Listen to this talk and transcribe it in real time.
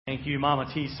Thank you, Mama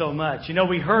T, so much. You know,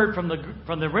 we heard from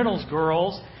the Reynolds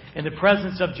girls in the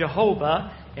presence of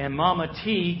Jehovah and Mama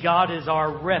T, God is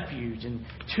our refuge. And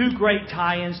two great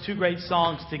tie-ins, two great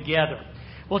songs together.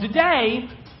 Well, today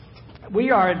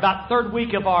we are in about the third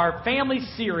week of our family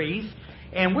series,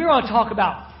 and we're going to talk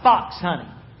about fox hunting.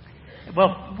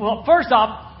 Well, first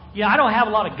off, I don't have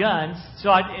a lot of guns,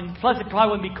 and plus it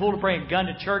probably wouldn't be cool to bring a gun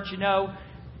to church,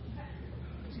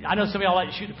 I know some of y'all like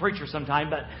to shoot the preacher sometime,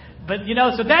 but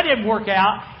so that didn't work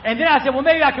out. And then I said, well,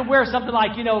 maybe I could wear something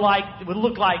like it would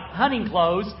look like hunting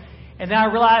clothes. And then I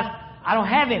realized I don't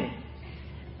have any.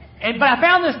 But I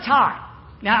found this tie.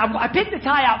 Now, I picked the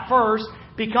tie out first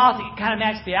because it kind of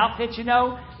matched the outfit,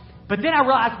 But then I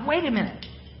realized, wait a minute,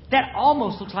 that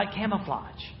almost looks like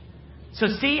camouflage. So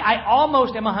see, I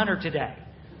almost am a hunter today.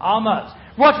 Almost.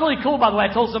 What's really cool, by the way,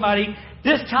 I told somebody,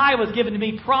 this tie was given to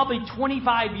me probably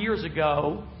 25 years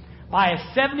ago by a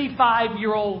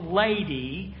 75-year-old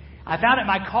lady. I found it in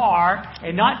my car,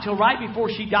 and not until right before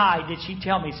she died did she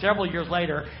tell me several years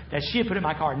later that she had put it in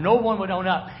my car. No one would own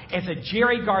up. It's a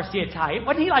Jerry Garcia tie.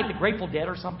 Wasn't he like the Grateful Dead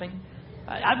or something?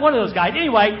 One of those guys.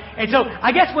 Anyway, and so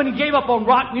I guess when he gave up on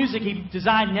rock music, he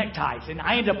designed neckties, and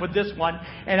I ended up with this one,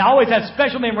 and I always have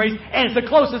special memories, and it's the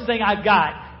closest thing I've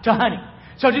got to hunting.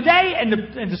 So today, in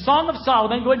the Song of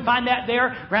Solomon, go ahead and find that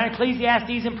there, around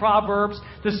Ecclesiastes and Proverbs,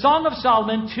 the Song of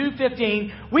Solomon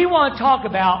 2:15, we want to talk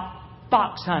about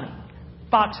fox hunting.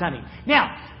 Fox hunting. Now,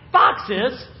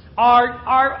 foxes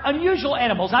are unusual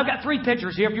animals. I've got three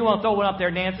pictures here if you want to throw one up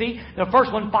there, Nancy. The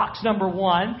first one, fox number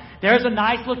 1. There's a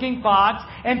nice-looking fox.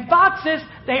 And foxes,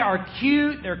 they are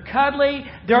cute, they're cuddly,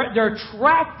 they're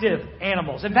attractive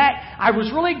animals. In fact, I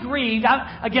was really grieved.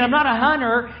 I'm not a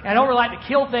hunter, and I don't really like to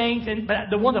kill things,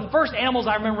 but one of the first animals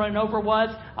I remember running over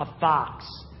was a fox.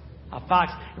 A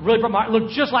fox. It really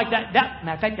looked just like that.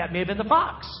 Matter of fact, that may have been the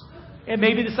fox. It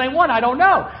may be the same one. I don't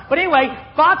know. But anyway,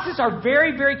 foxes are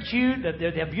very, very cute.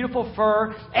 They have beautiful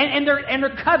fur, and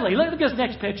they're cuddly. Look at this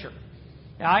next picture.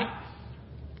 All right?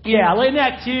 Yeah, isn't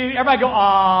that cute? Everybody go,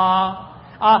 aww.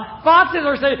 Foxes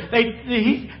are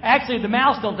actually the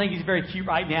mouse don't think he's very cute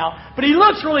right now, but he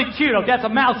looks really cute. Okay, that's a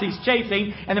mouse he's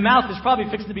chasing, and the mouse is probably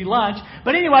fixing to be lunch.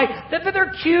 But anyway,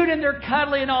 they're cute and they're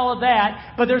cuddly and all of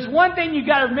that. But there's one thing you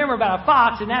got to remember about a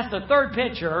fox, and that's the third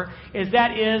picture, is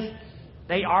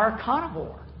they are a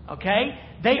carnivore, okay?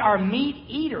 They are meat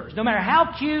eaters. No matter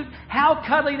how cute, how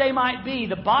cuddly they might be,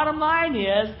 the bottom line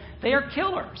is they are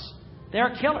killers. They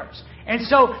are killers. And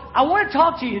so I want to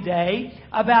talk to you today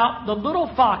about the little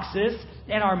foxes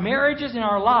in our marriages, in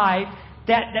our life,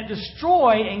 that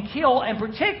destroy and kill, and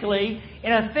particularly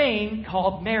in a thing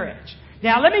called marriage.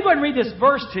 Now, let me go ahead and read this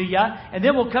verse to you, and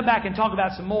then we'll come back and talk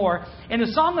about some more. In the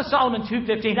Song of Solomon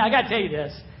 2:15, I got to tell you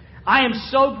this. I am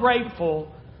so grateful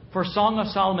for Song of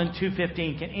Solomon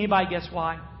 2:15. Can anybody guess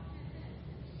why?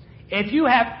 If you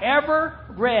have ever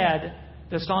read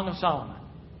the Song of Solomon,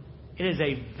 it is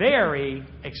a very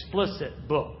explicit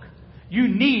book. You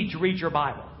need to read your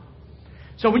Bible.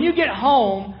 So when you get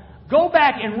home, go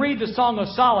back and read the Song of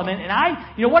Solomon. And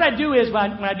what I do is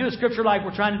when I do a scripture like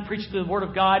we're trying to preach the Word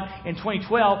of God in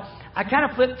 2012, I kind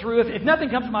of flip through. If nothing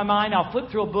comes to my mind, I'll flip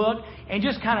through a book and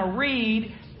just kind of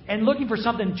read, and looking for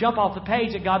something to jump off the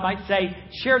page that God might say,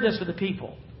 share this with the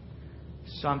people.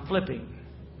 So I'm flipping.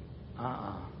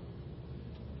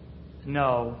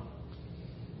 No.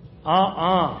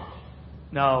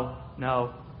 No.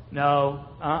 And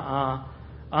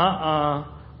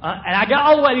I got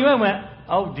all the way to the end and went,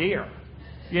 oh dear.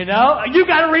 You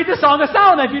got to read the Song of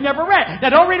Solomon if you've never read. Now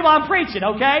don't read it while I'm preaching,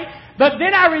 okay? But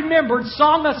then I remembered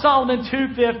Song of Solomon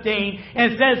 2:15,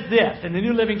 and it says this in the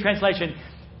New Living Translation: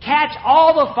 catch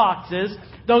all the foxes,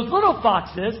 those little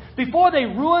foxes, before they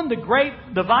ruin the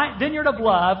vineyard of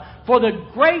love, for the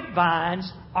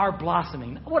grapevines are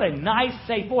blossoming. What a nice,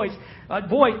 safe verse.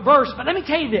 But let me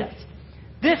tell you this.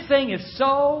 This thing is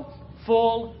so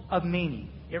full of meaning.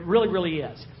 It really, really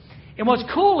is. And what's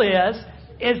cool is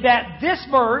that this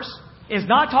verse is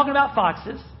not talking about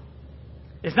foxes.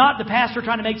 It's not the pastor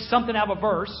trying to make something out of a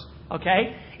verse.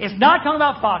 Okay? It's not talking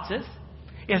about foxes.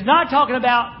 It's not talking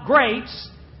about grapes.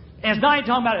 And it's not even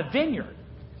talking about a vineyard.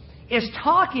 It's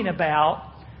talking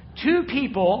about two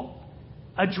people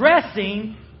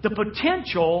addressing the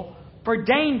potential for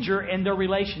danger in their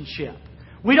relationship.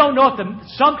 We don't know if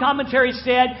some commentaries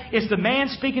said it's the man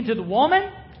speaking to the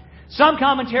woman. Some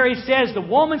commentary says the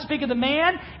woman speaking to the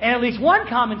man. And at least one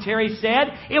commentary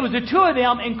said it was the two of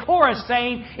them in chorus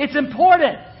saying it's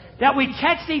important that we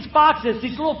catch these foxes,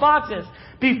 these little foxes,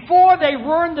 before they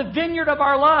ruin the vineyard of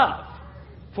our love.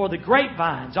 For the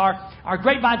grapevines, our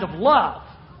grapevines of love,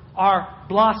 are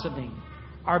blossoming,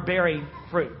 are bearing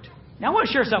fruit. Now I want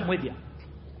to share something with you.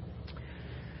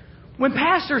 When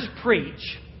pastors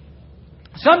preach,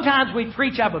 sometimes we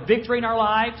preach out of a victory in our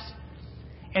lives.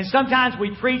 And sometimes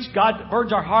we preach, God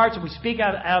burdens our hearts, and we speak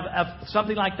out of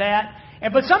something like that.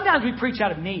 But sometimes we preach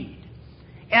out of need.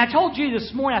 And I told you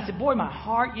this morning, I said, boy, my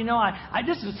heart,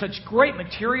 this is such great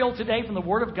material today from the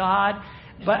Word of God.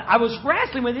 But I was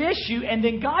wrestling with the issue, and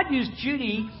then God used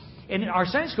Judy in our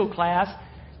Sunday school class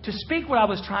to speak what I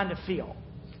was trying to feel.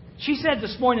 She said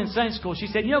this morning in Sunday school, she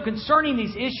said, concerning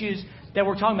these issues that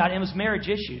we're talking about, and it was marriage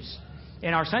issues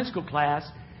in our Sunday school class,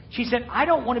 she said, I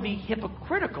don't want to be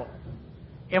hypocritical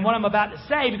in what I'm about to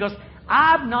say because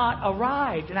I've not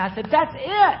arrived. And I said, that's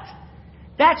it.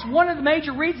 That's one of the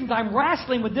major reasons I'm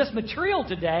wrestling with this material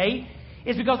today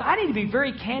is because I need to be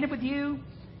very candid with you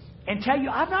and tell you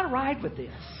I've not arrived with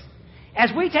this. As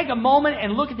we take a moment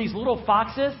and look at these little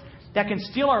foxes that can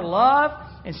steal our love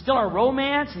and steal our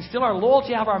romance and steal our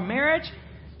loyalty out of our marriage,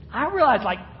 I realize,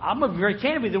 I'm going to be very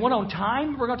candid with you. The one on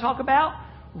time we're going to talk about,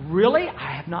 really,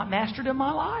 I have not mastered in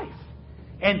my life.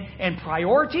 And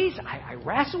priorities, I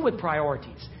wrestle with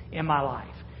priorities in my life.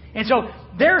 And so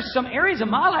there's some areas in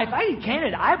my life, I need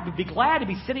candid. I would be glad to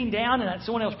be sitting down and let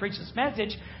someone else preach this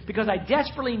message because I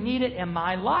desperately need it in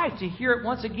my life to hear it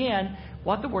once again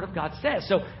what the Word of God says.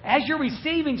 So as you're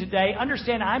receiving today,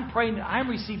 understand I'm praying that I'm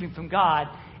receiving from God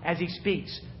as He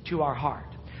speaks to our heart.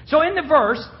 So in the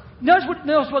verse, notice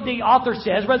what the author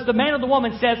says, whether the man or the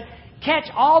woman says, catch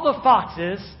all the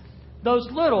foxes, those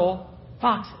little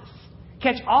foxes.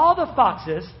 Catch all the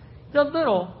foxes, the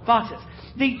little foxes.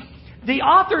 The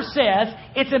author says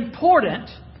it's important.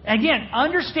 Again,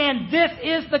 understand this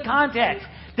is the context.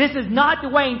 This is not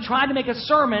Dwayne trying to make a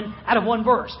sermon out of one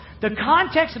verse. The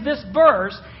context of this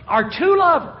verse are two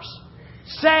lovers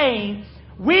saying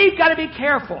we've got to be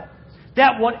careful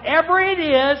that whatever it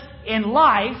is in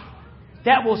life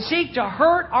that will seek to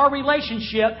hurt our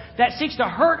relationship, that seeks to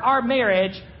hurt our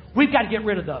marriage, we've got to get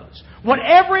rid of those.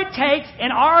 Whatever it takes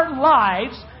in our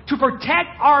lives to protect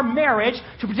our marriage,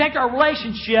 to protect our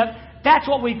relationship, that's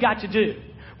what we've got to do.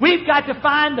 We've got to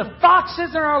find the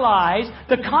foxes in our lives,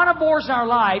 the carnivores in our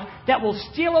life that will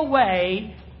steal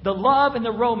away the love and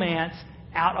the romance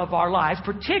out of our lives,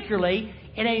 particularly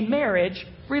in a marriage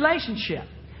relationship.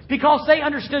 Because they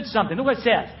understood something. Look what it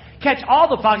says. Catch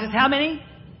all the foxes. How many?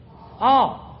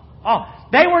 All.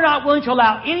 They were not willing to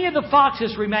allow any of the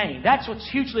foxes remain. That's what's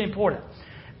hugely important.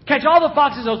 Catch all the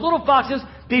foxes, those little foxes,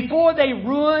 before they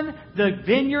ruin the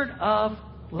vineyard of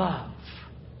love.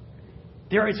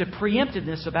 There is a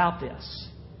preemptiveness about this.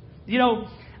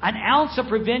 An ounce of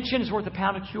prevention is worth a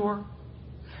pound of cure.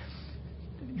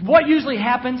 What usually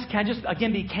happens, can I just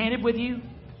again be candid with you?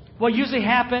 What usually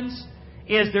happens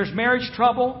is there's marriage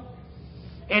trouble,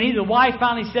 and either the wife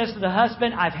finally says to the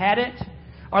husband, I've had it,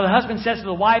 or the husband says to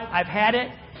the wife, I've had it,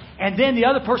 and then the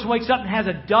other person wakes up and has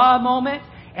a duh moment,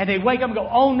 and they wake up and go,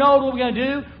 oh no, what are we going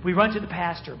to do? We run to the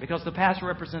pastor, because the pastor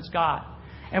represents God.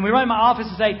 And we run to my office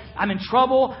and say, I'm in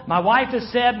trouble. My wife has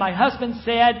said, my husband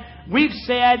said, we've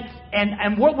said,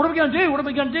 and what are we going to do? What are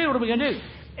we going to do? What are we going to do?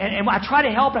 And I try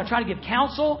to help and I try to give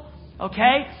counsel,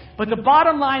 okay? But the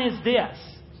bottom line is this.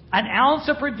 An ounce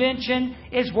of prevention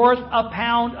is worth a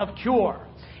pound of cure.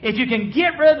 If you can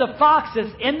get rid of the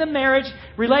foxes in the marriage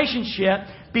relationship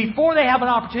before they have an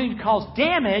opportunity to cause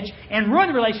damage and ruin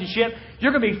the relationship,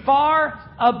 you're going to be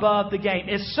far above the game.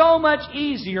 It's so much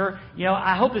easier.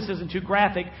 I hope this isn't too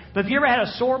graphic, but have you ever had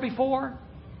a sore before?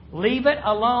 Leave it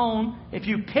alone. If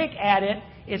you pick at it,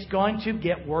 it's going to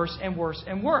get worse and worse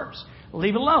and worse.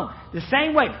 Leave it alone. The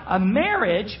same way, a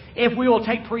marriage, if we will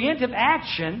take preemptive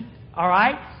action, all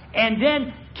right, and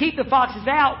then keep the foxes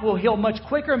out, will heal much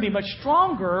quicker and be much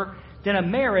stronger than a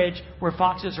marriage where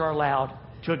foxes are allowed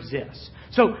to exist.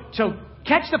 So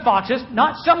catch the foxes,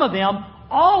 not some of them,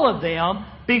 all of them,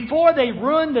 before they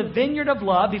ruin the vineyard of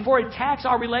love, before it attacks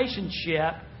our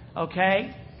relationship,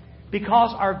 okay?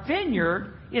 Because our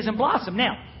vineyard is in blossom.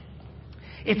 Now,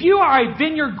 if you are a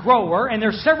vineyard grower, and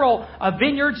there's several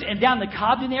vineyards down the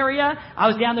Cobden area. I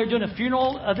was down there doing a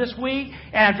funeral this week,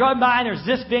 and I drove by, and there's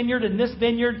this vineyard and this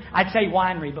vineyard. I'd say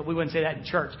winery, but we wouldn't say that in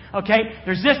church. Okay?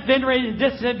 There's this vineyard and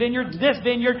this vineyard and this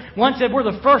vineyard. One said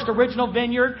we're the first original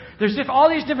vineyard. There's all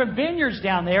these different vineyards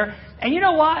down there. And you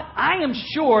know what? I am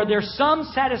sure there's some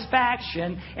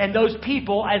satisfaction in those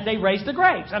people as they raise the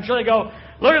grapes. I'm sure they go,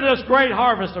 look at this great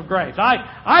harvest of grapes.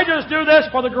 I just do this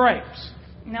for the grapes.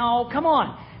 No, come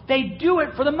on. They do it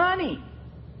for the money.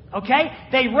 Okay?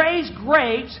 They raise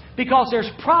grapes because there's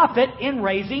profit in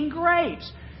raising grapes.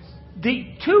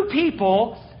 The two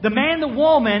people, the man and the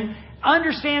woman,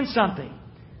 understand something.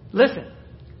 Listen,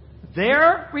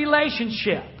 their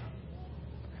relationship,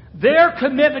 their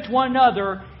commitment to one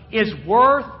another is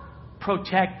worth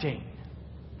protecting.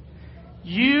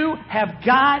 You have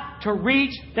got to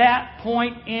reach that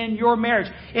point in your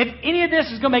marriage. If any of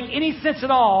this is going to make any sense at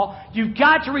all, you've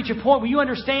got to reach a point where you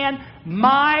understand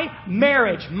my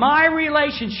marriage, my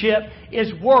relationship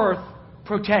is worth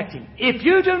protecting. If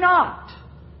you do not,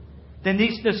 then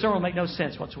this sermon will make no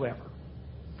sense whatsoever.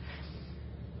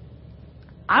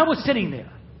 I was sitting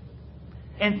there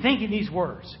and thinking these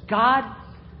words. God,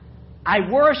 I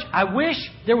wish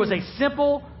there was a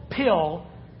simple pill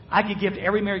I could give to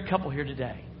every married couple here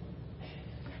today.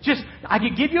 I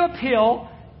could give you a pill,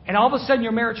 and all of a sudden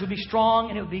your marriage would be strong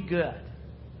and it would be good.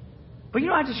 But you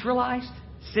know what I just realized,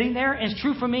 sitting there, and it's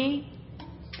true for me,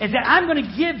 is that I'm going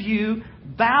to give you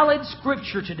valid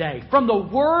Scripture today from the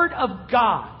Word of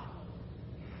God.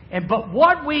 But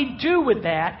what we do with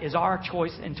that is our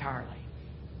choice entirely.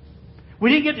 We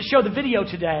didn't get to show the video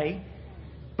today,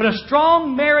 but a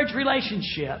strong marriage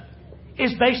relationship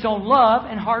is based on love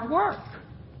and hard work.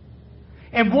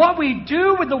 And what we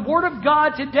do with the Word of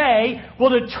God today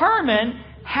will determine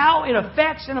how it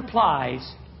affects and applies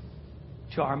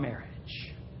to our marriage.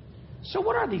 So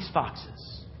what are these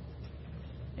foxes?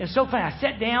 It's so funny. I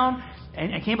sat down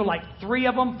and I came up with like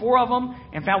 4 of them,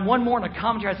 and found one more in the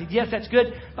commentary. I said, yes, that's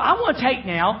good. But I want to take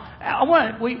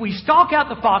now, we stalk out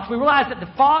the fox. We realize that the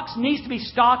fox needs to be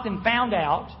stalked and found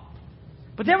out.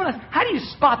 But then how do you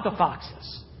spot the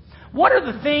foxes? What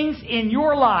are the things in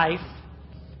your life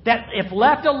that, if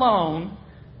left alone,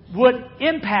 would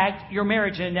impact your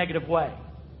marriage in a negative way?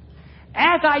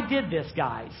 As I did this,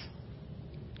 guys,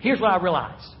 here's what I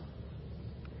realized.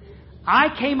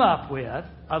 I came up with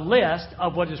a list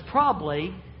of what is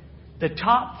probably the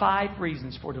top 5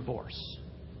 reasons for divorce.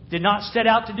 Did not set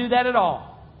out to do that at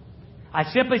all. I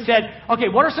simply said, okay,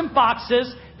 what are some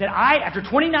foxes that after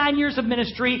 29 years of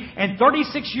ministry and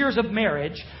 36 years of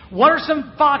marriage, what are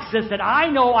some foxes that I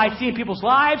know I see in people's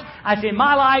lives, I see in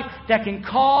my life, that can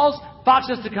cause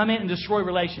foxes to come in and destroy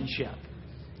relationship?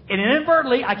 And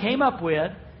inadvertently, I came up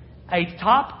with a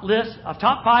top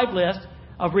 5 list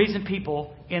of reasons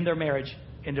people in their marriage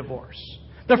in divorce.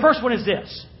 The first one is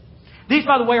this. These,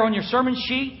 by the way, are on your sermon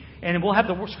sheet, and we'll have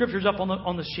the scriptures up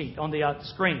on the sheet, on the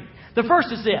screen. The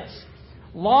first is this.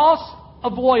 Loss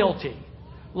of loyalty.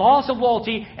 Loss of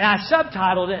loyalty, and I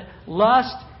subtitled it,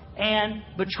 Lust and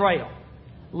Betrayal.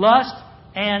 Lust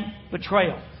and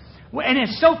Betrayal. And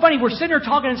it's so funny, we're sitting here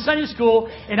talking in Sunday school,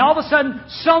 and all of a sudden,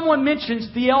 someone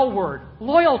mentions the L word,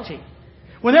 loyalty.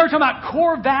 When they were talking about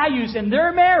core values in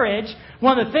their marriage,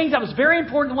 one of the things that was very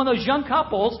important to one of those young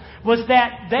couples was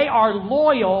that they are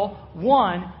loyal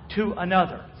one to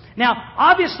another. Now,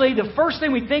 obviously, the first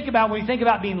thing we think about when we think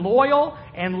about being loyal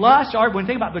and lust, or when we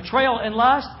think about betrayal and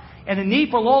lust, and the need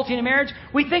for loyalty in a marriage,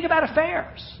 we think about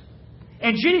affairs.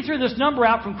 And Judy threw this number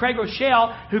out from Craig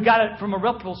Rochelle, who got it from a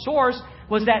reputable source,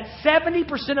 was that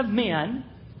 70% of men,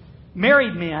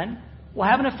 married men, will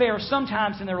have an affair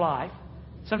sometime in their life,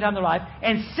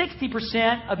 and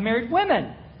 60% of married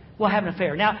women will have an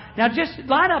affair. Now just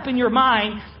line up in your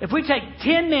mind, if we take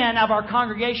 10 men out of our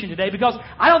congregation today, because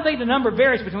I don't think the number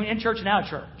varies between in church and out of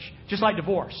church, just like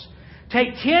divorce.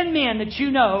 Take 10 men that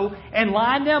you know and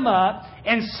line them up,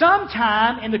 and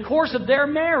sometime in the course of their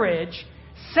marriage,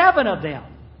 7 of them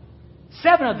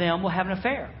will have an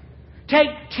affair. Take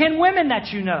 10 women that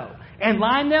you know and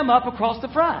line them up across the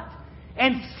front,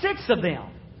 and 6 of them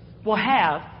will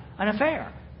have an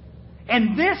affair.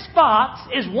 And this fox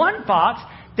is one fox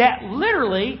that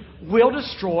literally will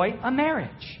destroy a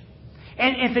marriage.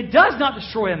 And if it does not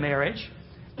destroy a marriage,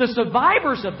 the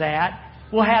survivors of that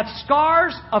will have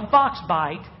scars of fox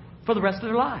bite for the rest of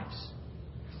their lives.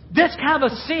 This kind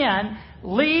of a sin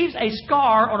leaves a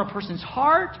scar on a person's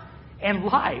heart and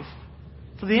life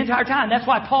for the entire time. That's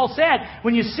why Paul said,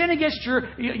 when you sin against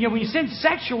when you sin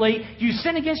sexually, you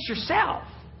sin against yourself.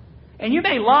 And you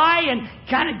may lie and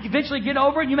kind of eventually get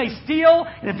over it. You may steal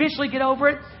and eventually get over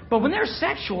it. But when there's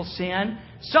sexual sin,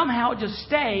 somehow it just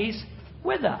stays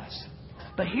with us.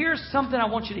 But here's something I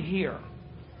want you to hear.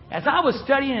 As I was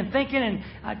studying and thinking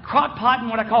and crock-potting,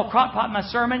 what I call crock-potting my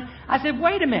sermon, I said,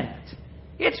 wait a minute.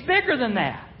 It's bigger than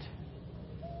that.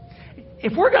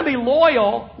 If we're going to be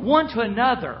loyal one to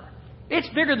another, it's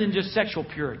bigger than just sexual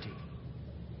purity.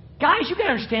 Guys, you've got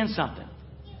to understand something.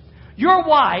 Your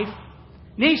wife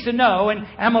needs to know, and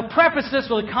I'm going to preface this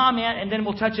with a comment, and then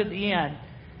we'll touch it at the end.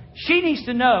 She needs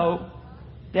to know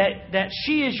that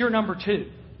she is your number 2,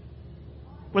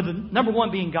 with the number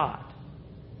 1 being God.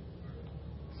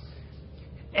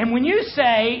 And when you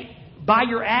say, by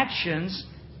your actions,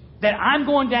 that I'm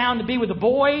going down to be with the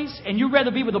boys, and you'd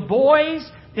rather be with the boys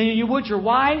than you would your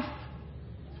wife,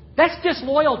 that's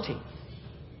disloyalty.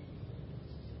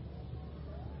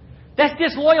 That's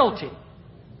disloyalty.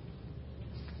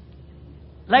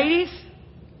 Ladies,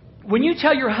 when you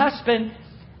tell your husband,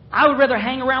 I would rather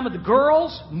hang around with the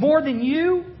girls more than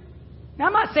you. Now,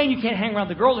 I'm not saying you can't hang around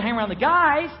the girls or hang around the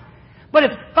guys. But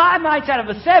if 5 nights out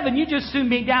of the 7, you just soon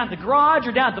be down at the garage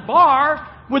or down at the bar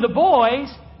with the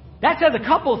boys, that says a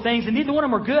couple of things, and neither one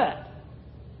of them are good.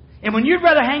 And when you'd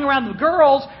rather hang around the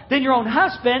girls than your own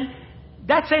husband,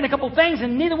 that's saying a couple of things,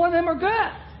 and neither one of them are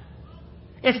good.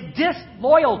 It's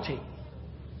disloyalty.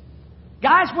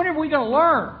 Guys, when are we going to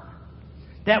learn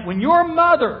that when your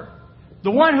mother,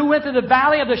 the one who went through the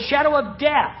valley of the shadow of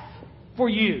death for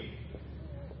you,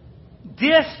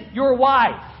 diss your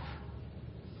wife,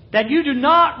 that you do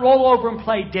not roll over and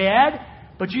play dead,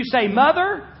 but you say,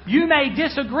 Mother, you may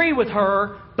disagree with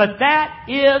her, but that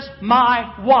is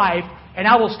my wife, and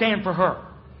I will stand for her.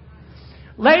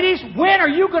 Ladies, when are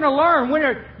you going to learn?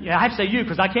 I have to say you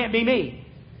because I can't be me.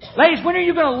 Ladies, when are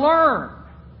you going to learn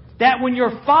that when your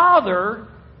father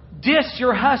dissed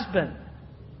your husband,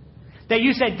 that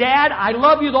you say, Dad, I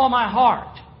love you with all my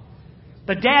heart.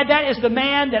 But Dad, that is the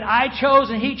man that I chose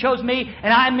and he chose me,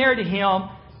 and I am married to him,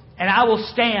 and I will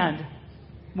stand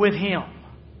with him.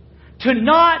 To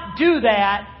not do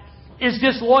that is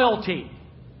disloyalty.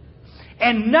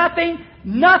 And nothing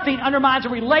undermines a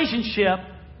relationship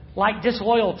like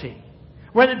disloyalty.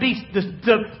 Whether it be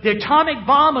the atomic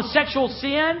bomb of sexual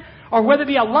sin, or whether it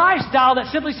be a lifestyle that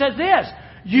simply says this,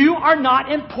 you are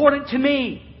not important to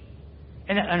me.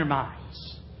 And it undermines.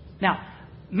 Now,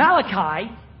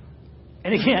 Malachi,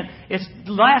 and again, it's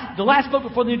the last book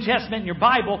before the New Testament in your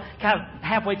Bible, kind of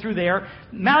halfway through there.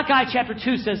 Malachi chapter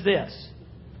 2 says this.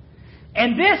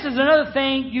 And this is another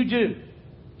thing you do.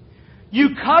 You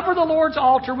cover the Lord's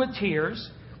altar with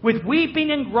tears, with weeping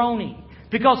and groaning,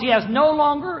 because He no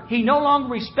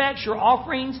longer respects your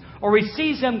offerings or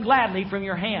receives them gladly from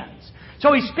your hands.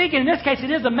 So He's speaking, in this case it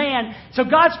is a man. So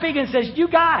God's speaking and says, you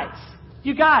guys,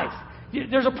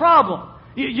 there's a problem.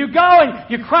 You go and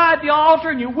you cry at the altar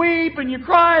and you weep and you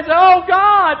cry and say, oh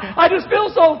God, I just feel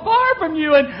so far from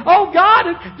you. And oh God,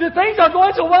 the things are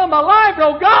going so well in my life. And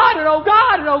oh God, and oh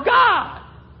God, and oh God.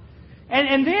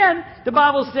 And then the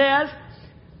Bible says,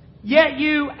 yet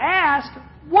you ask,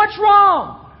 what's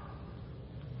wrong?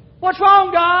 What's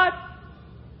wrong, God?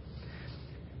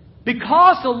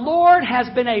 Because the Lord has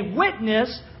been a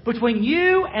witness between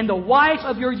you and the wife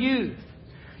of your youth.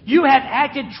 You have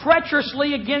acted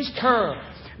treacherously against her,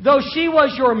 though she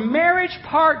was your marriage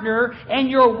partner and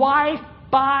your wife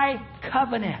by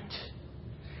covenant.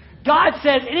 God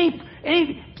says,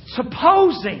 any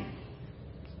supposing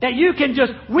that you can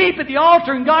just weep at the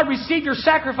altar and God receive your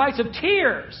sacrifice of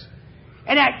tears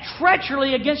and act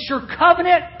treacherously against your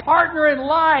covenant partner in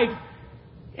life,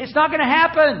 it's not going to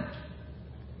happen.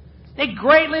 It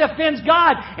greatly offends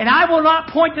God. And I will not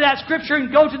point to that scripture and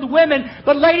go to the women.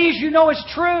 But ladies, you know it's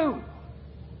true.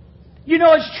 You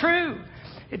know it's true.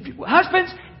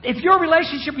 Husbands, if your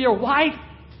relationship with your wife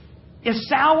is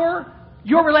sour,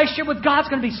 your relationship with God's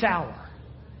going to be sour.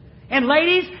 And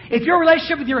ladies, if your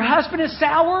relationship with your husband is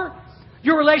sour,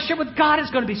 your relationship with God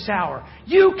is going to be sour.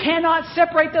 You cannot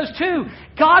separate those two.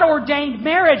 God ordained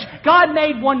marriage. God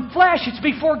made one flesh. It's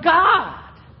before God.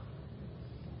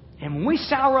 And when we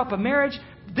sour up a marriage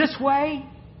this way,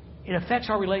 it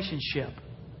affects our relationship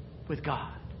with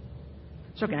God.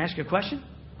 So can I ask you a question?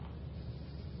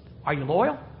 Are you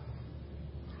loyal?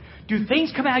 Do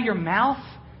things come out of your mouth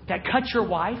that cut your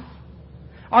wife?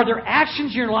 Are there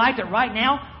actions in your life that right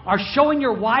now are showing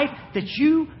your wife that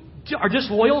you are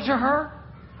disloyal to her?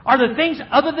 Are there things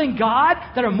other than God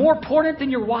that are more important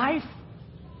than your wife?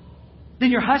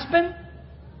 Than your husband?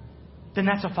 Then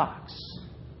that's a fox.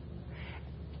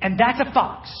 And that's a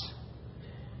fox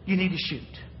you need to shoot.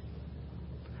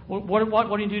 What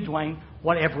do you do, Dwayne?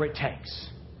 Whatever it takes.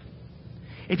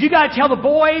 If you got to tell the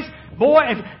boys,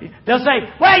 they'll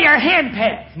say, well, you're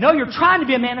henpecked. No, you're trying to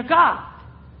be a man of God.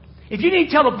 If you need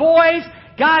to tell the boys,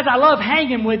 guys, I love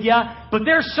hanging with you, but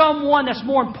there's someone that's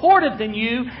more important than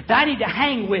you that I need to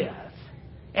hang with.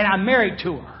 And I'm married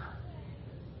to her.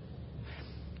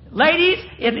 Ladies,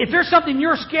 if there's something in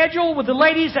your schedule with the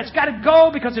ladies that's got to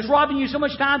go because it's robbing you so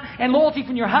much time and loyalty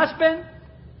from your husband,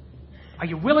 are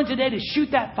you willing today to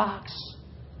shoot that fox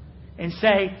and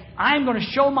say, I'm going to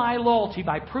show my loyalty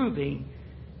by proving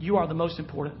you are the most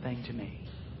important thing to me?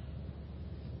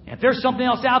 And if there's something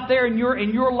else out there in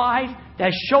your life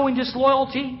that's showing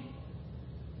disloyalty,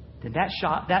 then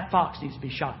that fox needs to be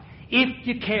shot. If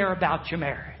you care about your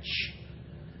marriage.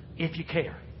 If you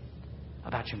care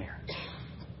about your marriage.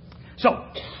 So,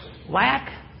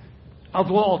 lack of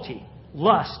loyalty,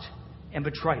 lust, and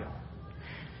betrayal.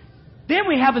 Then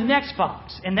we have the next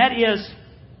fox, and that is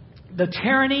the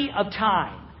tyranny of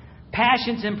time,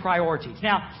 passions, and priorities.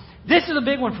 Now, This is a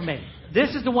big one for me.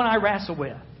 This is the one I wrestle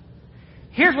with.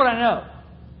 Here's what I know.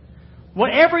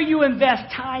 Whatever you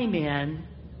invest time in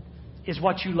is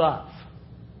what you love.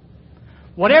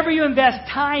 Whatever you invest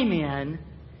time in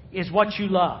is what you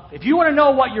love. If you want to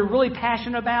know what you're really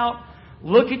passionate about,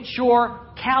 look at your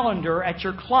calendar, at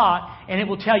your clock, and it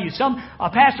will tell you. A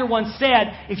pastor once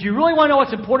said, if you really want to know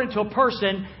what's important to a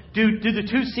person, do the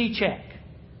 2C check.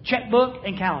 Checkbook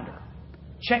and calendar.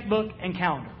 Checkbook and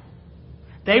calendar.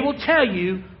 They will tell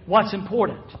you what's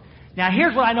important. Now,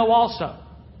 here's what I know also.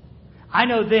 I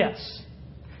know this,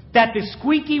 that the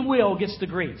squeaky wheel gets the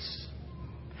grease.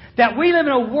 That we live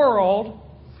in a world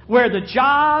where the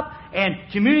job and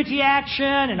community action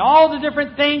and all the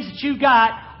different things that you've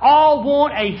got all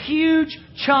want a huge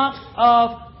chunk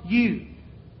of you.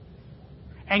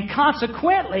 And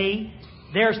consequently,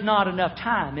 there's not enough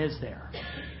time, is there?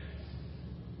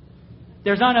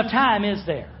 There's not enough time, is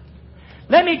there?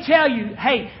 Let me tell you,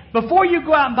 hey, before you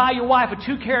go out and buy your wife a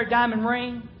 2-carat diamond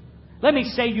ring, let me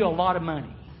save you a lot of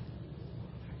money.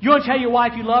 You want to tell your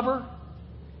wife you love her?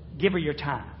 Give her your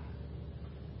time.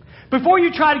 Before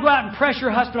you try to go out and press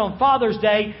your husband on Father's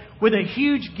Day with a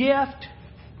huge gift,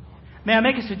 may I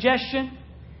make a suggestion?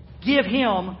 Give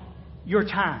him your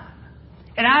time.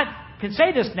 And I can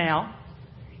say this now.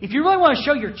 If you really want to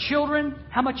show your children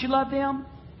how much you love them,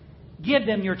 give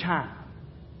them your time.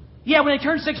 Yeah, when they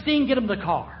turn 16, get them the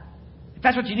car. If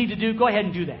that's what you need to do, go ahead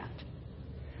and do that.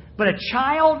 But a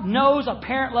child knows a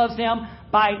parent loves them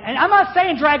by... And I'm not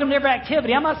saying drag them to every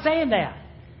activity. I'm not saying that.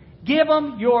 Give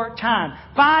them your time.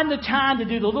 Find the time to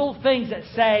do the little things that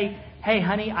say, hey,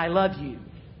 honey, I love you.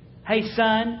 Hey,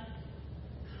 son,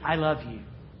 I love you.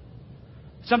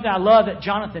 Something I love that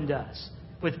Jonathan does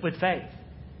with Faith.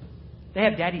 They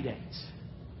have daddy dates.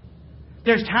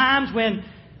 There's times when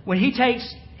he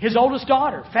takes his oldest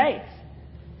daughter, Faith,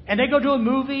 and they go to a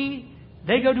movie,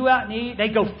 they go do out and eat, they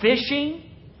go fishing,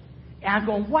 and I'm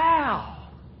going, wow.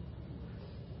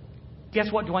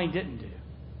 Guess what Dwayne didn't do?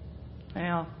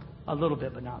 Well, a little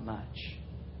bit, but not much.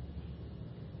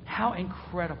 How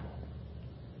incredible.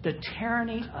 The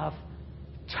tyranny of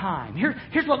time.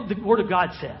 Here's what the Word of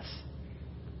God says.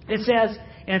 It says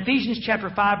in Ephesians chapter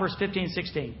 5, verse 15 and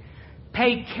 16,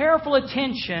 pay careful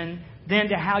attention then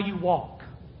to how you walk.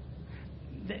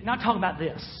 Not talking about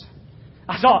this.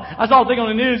 I saw a thing on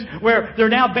the news where they're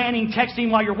now banning texting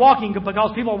while you're walking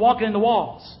because people are walking in the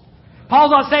walls.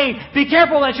 Paul's not saying, be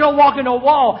careful that you don't walk into a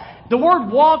wall. The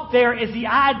word walk there is the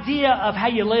idea of how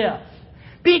you live.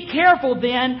 Be careful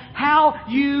then how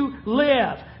you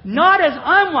live. Not as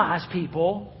unwise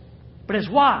people, but as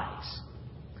wise.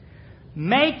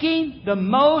 Making the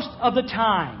most of the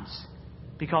times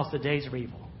because the days are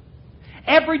evil.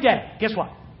 Every day, guess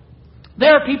what?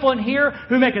 There are people in here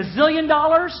who make $1 zillion,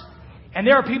 and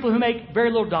there are people who make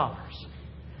very little dollars.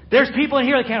 There's people in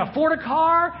here that can't afford a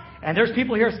car, and there's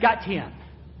people here that's got 10.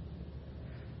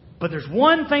 But there's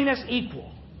one thing that's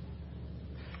equal.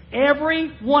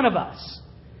 Every one of us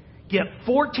get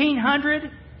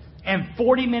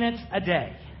 1,440 minutes a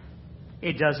day.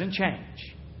 It doesn't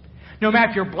change. No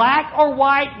matter if you're black or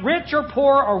white, rich or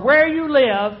poor, or where you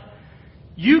live,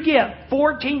 you get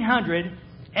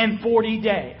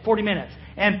 1,440 minutes.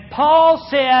 And Paul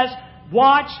says,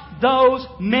 watch those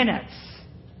minutes.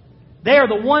 They are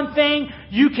the one thing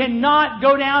you cannot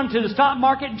go down to the stock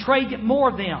market and trade, get more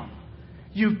of them.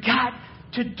 You've got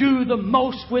to do the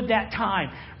most with that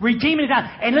time. Redeeming the time.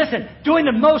 And listen, doing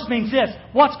the most means this.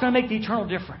 What's going to make the eternal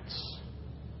difference?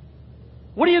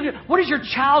 What is your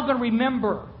child going to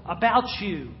remember about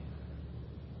you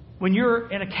when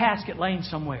you're in a casket laying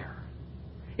somewhere?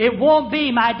 It won't be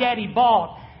my daddy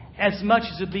bought as much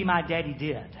as it'll be my daddy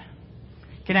did.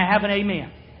 Can I have an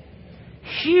amen?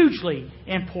 Hugely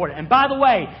important. And by the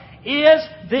way, is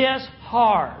this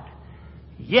hard?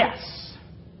 Yes.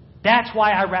 That's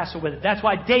why I wrestle with it. That's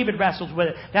why David wrestles with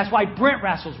it. That's why Brent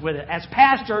wrestles with it. As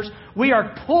pastors, we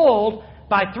are pulled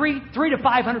by 300 to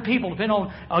 500 people, depending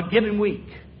on a given week.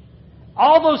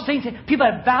 All those things, people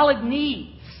have valid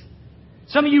needs.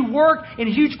 Some of you work in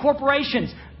huge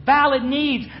corporations. Valid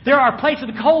needs. There are places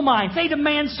in the coal mines. They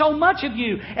demand so much of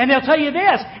you. And they'll tell you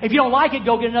this, if you don't like it,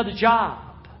 go get another job.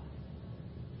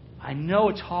 I know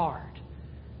it's hard.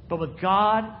 But with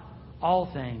God, all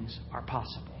things are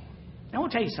possible. Now, I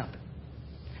want to tell you something.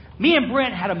 Me and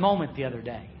Brent had a moment the other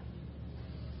day.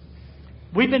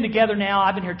 We've been together now.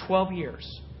 I've been here 12 years.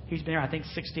 He's been here, I think,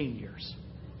 16 years.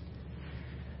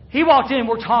 He walked in and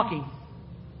we're talking.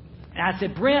 And I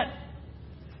said, Brent,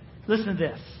 listen to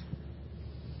this.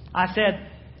 I said,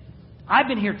 I've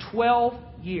been here 12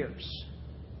 years.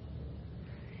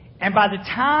 And by the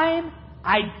time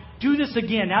I do this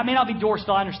again. Now, it may not be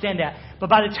Dorsville, I understand that. But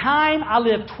by the time I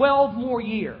live 12 more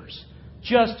years,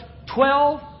 just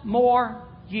 12 more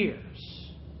years,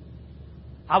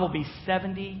 I will be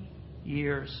 70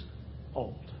 years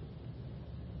old.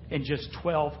 In just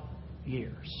 12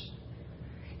 years.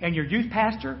 And your youth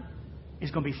pastor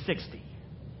is going to be 60.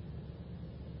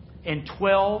 In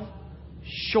 12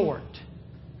 short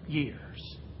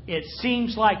years. It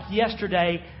seems like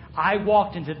yesterday I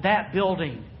walked into that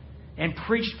building and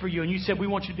preached for you, and you said, we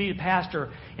want you to be the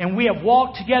pastor. And we have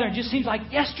walked together. It just seems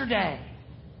like yesterday.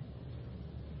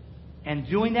 And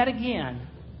doing that again,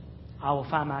 I will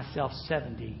find myself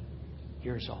 70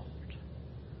 years old.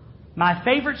 My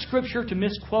favorite scripture to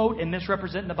misquote and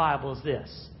misrepresent in the Bible is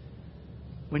this.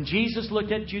 When Jesus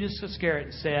looked at Judas Iscariot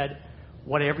and said,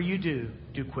 whatever you do,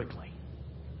 do quickly.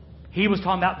 He was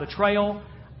talking about betrayal.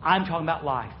 I'm talking about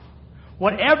life.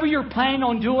 Whatever you're planning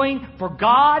on doing for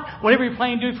God, whatever you're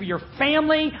planning to do for your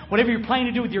family, whatever you're planning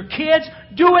to do with your kids,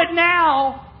 do it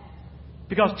now.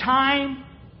 Because time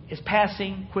is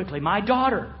passing quickly. My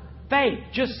daughter, Faith,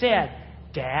 just said,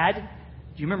 Dad,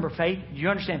 do you remember Faith? Do you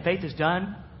understand Faith is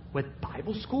done with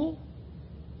Bible school?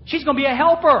 She's going to be a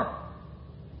helper.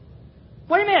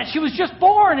 Wait a minute, she was just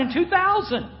born in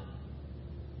 2000.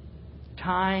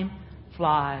 Time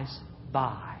flies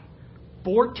by.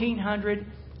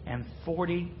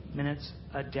 1,440 minutes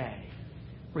a day.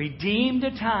 Redeemed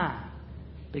a time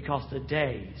because the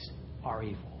days are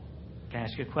evil. Can I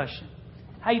ask you a question?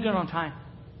 How you doing on time?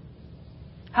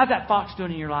 How's that fox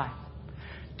doing in your life?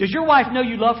 Does your wife know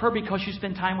you love her because you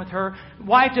spend time with her?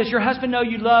 Wife, does your husband know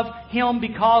you love him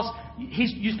because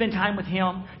you spend time with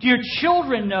him? Do your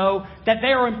children know that they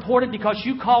are important because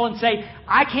you call and say,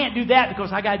 I can't do that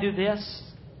because I got to do this?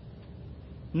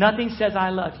 Nothing says I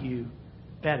love you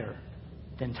better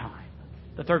than time.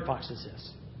 The third box is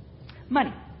this.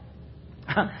 Money.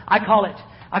 I call it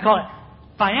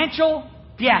financial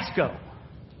fiasco.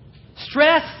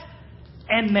 Stress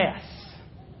and mess.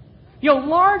 You know,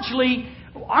 largely,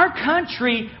 our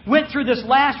country went through this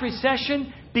last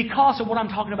recession because of what I'm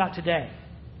talking about today.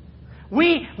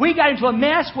 We got into a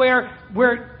mess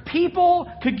where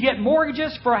people could get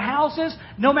mortgages for houses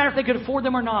no matter if they could afford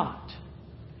them or not.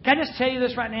 Can I just tell you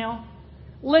this right now?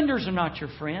 Lenders are not your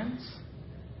friends.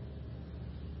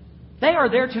 They are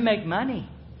there to make money.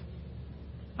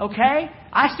 Okay?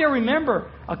 I still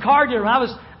remember a car dealer. I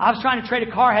was trying to trade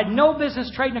a car. I had no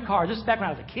business trading a car. This is back when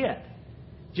I was a kid.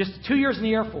 Just 2 years in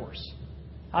the Air Force.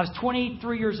 I was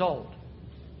 23 years old.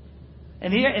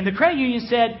 And the credit union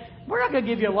said, we're not going to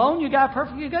give you a loan. You got a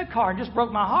perfectly good car. It just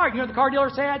broke my heart. You know what the car dealer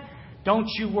said? Don't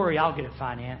you worry. I'll get it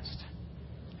financed.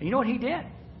 And you know what he did?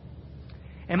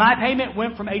 And my payment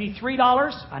went from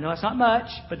 $83. I know that's not much,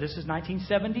 but this is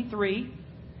 1973.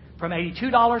 From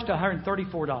 $82 to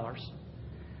 $134.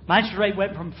 My interest rate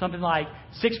went from something like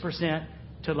 6%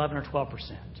 to 11 or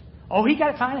 12%. Oh, he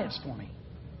got it financed for me.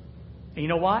 And you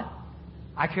know what?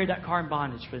 I carried that car in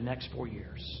bondage for the next 4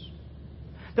 years.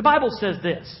 The Bible says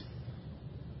this.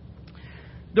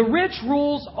 The rich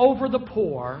rules over the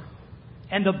poor,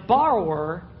 and the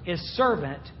borrower is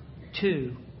servant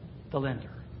to the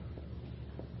lender.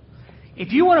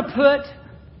 If you want to put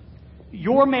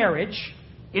your marriage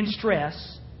in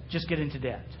stress, just get into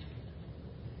debt.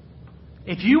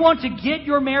 If you want to get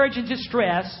your marriage into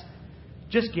stress,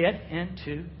 just get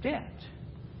into debt.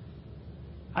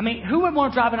 I mean, who would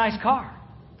want to drive a nice car?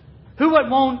 Who would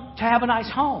want to have a nice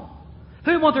home?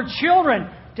 Who would want their children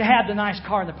to have the nice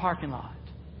car in the parking lot?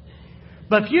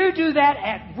 But if you do that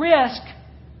at risk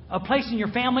of placing your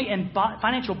family in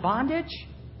financial bondage,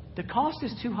 the cost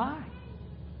is too high.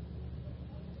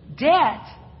 Debt,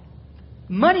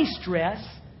 money stress,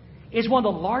 is one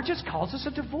of the largest causes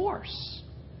of divorce.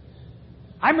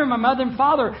 I remember my mother and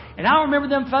father, and I don't remember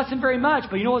them fussing very much,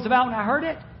 but you know what it was about when I heard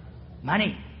it?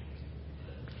 Money.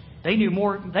 They knew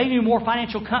more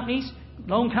financial companies,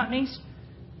 loan companies,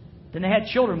 than they had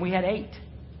children. We had 8.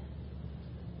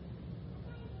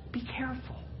 Be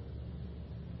careful.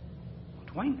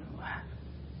 Dwayne,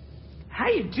 how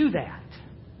do you do that?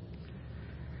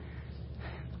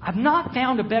 I've not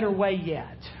found a better way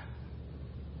yet.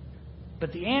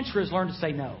 But the answer is learn to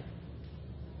say no.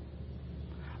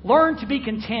 Learn to be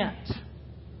content.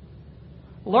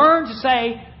 Learn to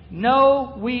say,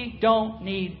 no, we don't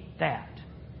need that.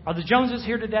 Are the Joneses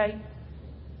here today?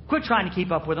 Quit trying to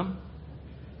keep up with them.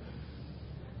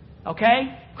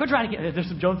 Okay? Quit trying to get... There's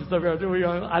some Joneses over here.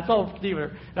 I saw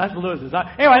Stephen. That's the Lewises.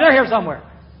 Anyway, they're here somewhere.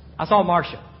 I saw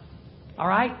Marcia. All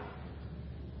right?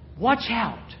 Watch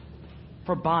out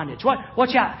for bondage.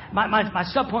 Watch out. My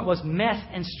subpoint was mess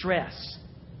and stress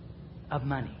of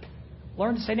money.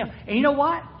 Learn to say no. And you know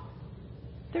what?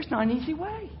 There's not an easy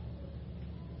way.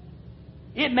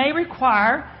 It may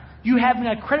require you having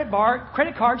a credit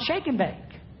card shake and bake.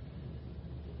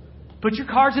 Put your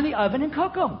cards in the oven and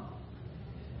cook them.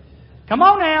 Come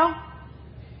on now.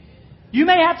 You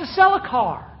may have to sell a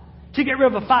car to get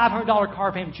rid of a $500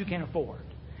 car payment you can't afford.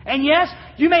 And yes,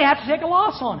 you may have to take a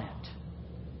loss on it.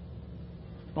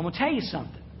 But I'm going to tell you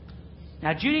something.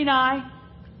 Now, Judy and I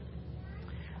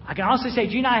can honestly say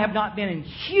Judy and I have not been in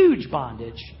huge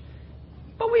bondage,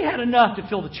 but we had enough to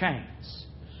fill the chains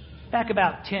back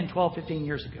about 10, 12, 15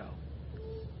 years ago.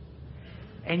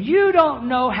 And you don't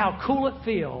know how cool it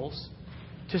feels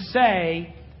to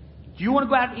say, do you want to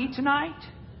go out and eat tonight?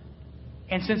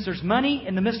 And since there's money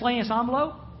in the miscellaneous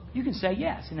envelope, you can say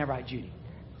yes and never write Judy.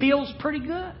 Feels pretty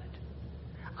good.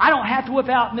 I don't have to whip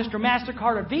out Mr.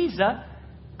 MasterCard or Visa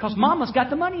because Mama's got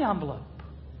the money envelope.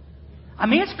 I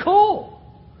mean, it's cool.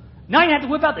 Now you have to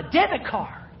whip out the debit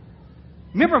card.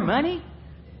 Remember money?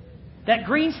 That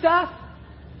green stuff?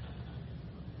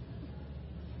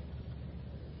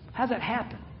 How's that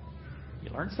happen?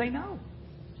 You learn to say no.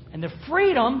 And the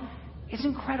freedom is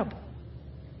incredible.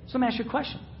 So let me ask you a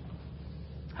question.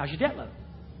 How's your debt load?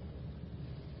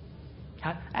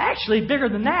 Actually, bigger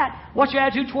than that, what's your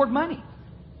attitude toward money?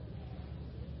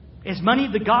 Is money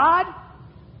the God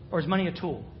or is money a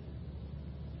tool?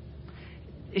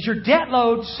 Is your debt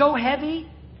load so heavy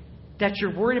that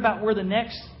you're worried about where the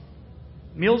next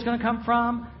meal's going to come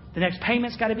from? The next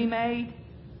payment's got to be made?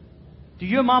 Do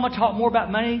you and Mama talk more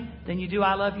about money than you do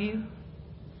I love you?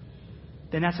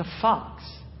 Then that's a fox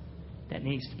that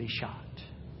needs to be shot.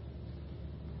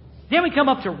 Then we come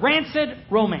up to rancid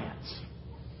romance.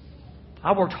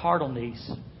 I worked hard on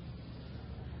these.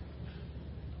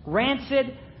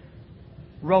 Rancid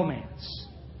romance.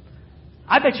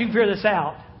 I bet you can figure this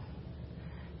out.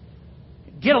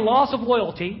 Get a loss of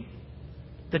loyalty,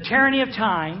 the tyranny of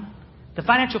time, the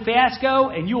financial fiasco,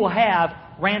 and you will have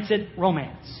rancid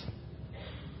romance.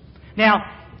 Now,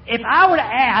 if I were to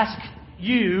ask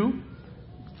you,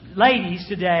 ladies,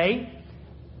 today,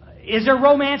 is there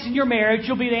romance in your marriage?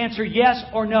 You'll be able to answer yes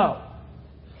or no.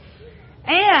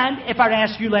 And if I were to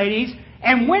ask you, ladies,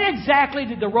 and when exactly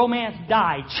did the romance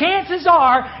die? Chances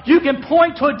are you can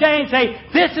point to a day and say,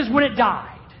 this is when it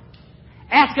died.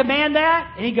 Ask a man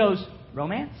that, and he goes,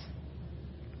 romance?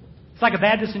 It's like a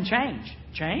Baptist in change.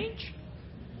 Change?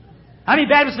 How many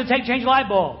Baptists would change a light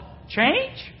bulb?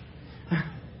 Change?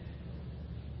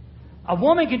 A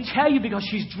woman can tell you because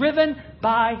she's driven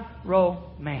by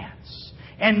romance.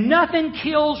 And nothing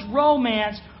kills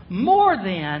romance more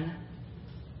than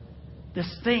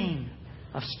this thing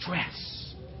of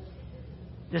stress.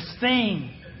 This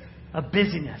thing of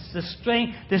busyness.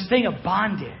 This thing of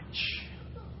bondage.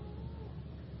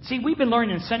 See, we've been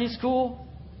learning in Sunday school,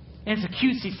 and it's a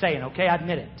cutesy saying, okay, I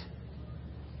admit it,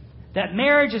 that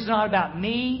marriage is not about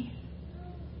me,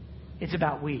 it's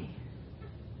about we.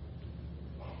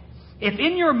 If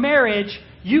in your marriage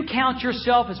you count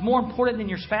yourself as more important than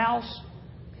your spouse,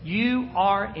 you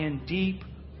are in deep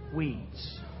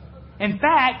weeds. In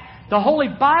fact, the Holy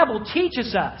Bible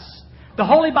teaches us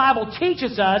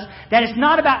that it's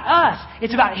not about us.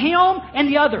 It's about Him and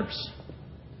the others.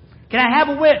 Can I have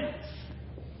a witness?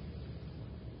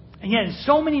 And yet in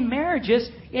so many marriages,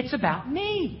 it's about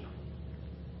me.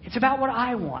 It's about what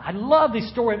I want. I love the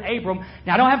story of Abram.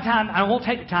 Now, I don't have time. I won't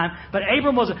take the time. But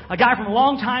Abram was a guy from a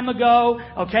long time ago,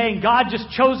 okay? And God just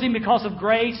chose him because of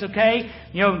grace, okay?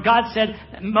 You know, God said,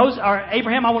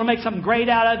 Abraham, I want to make something great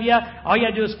out of you. All you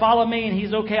got to do is follow me. And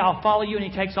he's, okay, I'll follow you. And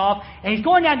he takes off. And he's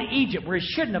going down to Egypt where he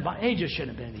just shouldn't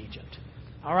have been in Egypt.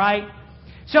 All right?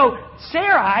 So,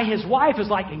 Sarai, his wife, is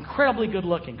like incredibly good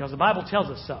looking because the Bible tells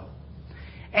us so.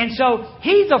 And so,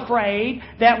 he's afraid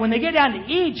that when they get down to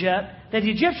Egypt, that the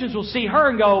Egyptians will see her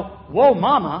and go, whoa,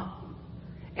 mama.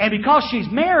 And because she's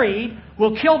married,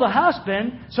 will kill the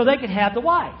husband so they can have the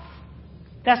wife.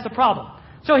 That's the problem.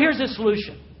 So here's the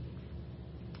solution.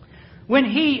 When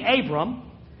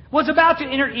Abram, was about to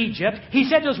enter Egypt, he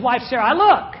said to his wife Sarah,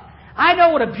 look, I know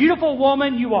what a beautiful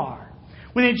woman you are.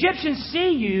 When the Egyptians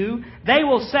see you, they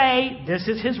will say, this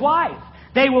is his wife.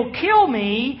 They will kill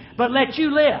me, but let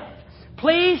you live.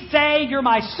 Please say you're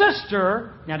my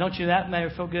sister. Now, don't you that make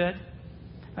her feel good?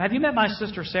 Have you met my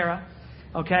sister, Sarah?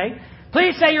 Okay.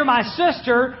 Please say you're my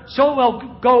sister so it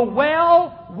will go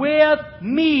well with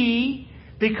me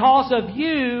because of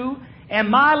you, and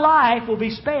my life will be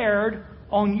spared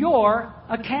on your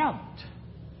account.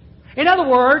 In other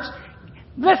words,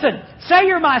 listen, say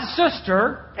you're my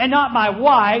sister and not my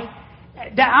wife,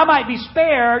 that I might be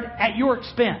spared at your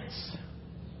expense.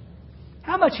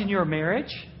 How much in your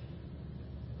marriage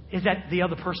is at the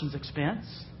other person's expense?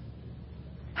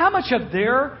 How much of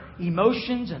their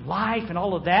emotions and life and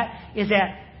all of that is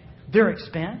at their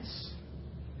expense.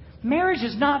 Marriage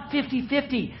is not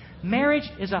 50-50. Marriage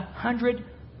is 100%.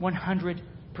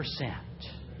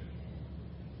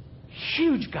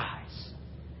 Huge, guys.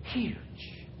 Huge.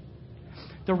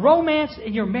 The romance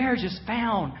in your marriage is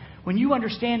found when you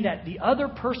understand that the other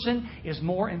person is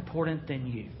more important than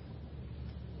you.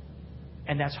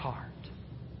 And that's hard.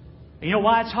 And you know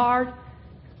why it's hard?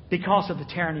 Because of the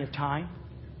tyranny of time.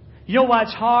 You know why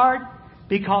it's hard?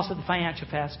 Because of the financial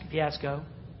fiasco.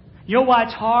 You know why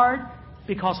it's hard?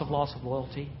 Because of loss of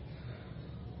loyalty.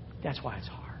 That's why it's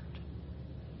hard.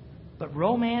 But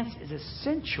romance is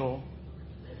essential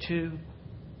to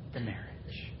the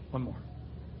marriage. One more.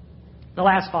 The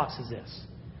last box is this.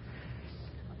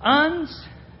 Uns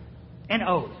and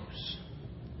O's.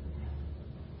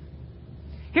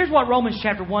 Here's what Romans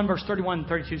chapter 1, verse 31 and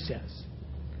 32 says.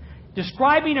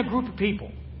 Describing a group of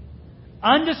people.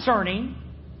 Undiscerning,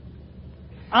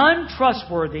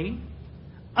 untrustworthy,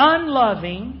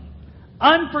 unloving,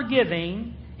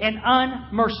 unforgiving, and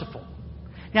unmerciful.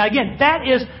 Now again, that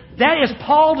is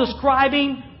Paul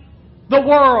describing the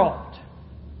world.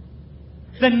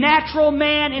 The natural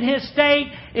man in his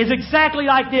state is exactly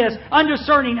like this.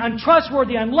 Undiscerning,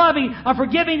 untrustworthy, unloving,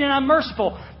 unforgiving, and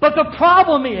unmerciful. But the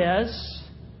problem is,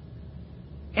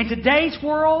 in today's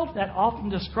world, that often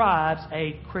describes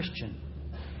a Christian.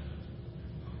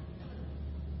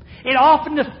 It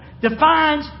often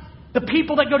defines the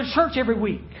people that go to church every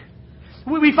week.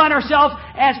 We find ourselves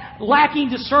as lacking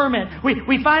discernment.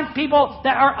 We find people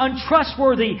that are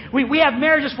untrustworthy. We have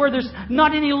marriages where there's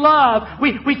not any love.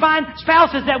 We find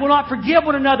spouses that will not forgive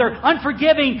one another,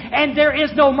 unforgiving, and there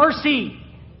is no mercy.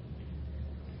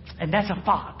 And that's a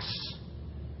fox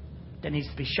that needs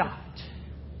to be shot.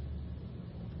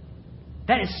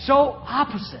 That is so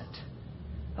opposite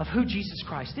of who Jesus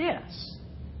Christ is.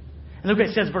 And look what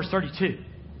it says in verse 32.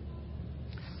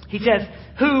 He says,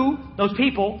 who, those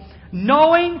people,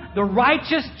 knowing the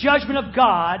righteous judgment of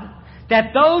God,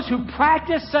 that those who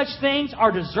practice such things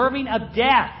are deserving of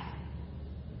death,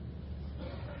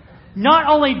 not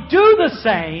only do the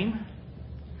same,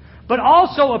 but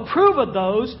also approve of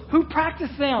those who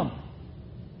practice them.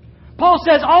 Paul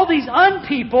says all these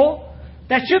unpeople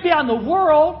that should be out in the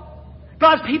world,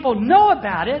 God's people know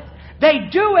about it, they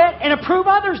do it and approve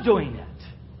others doing it.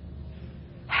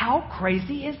 How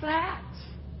crazy is that?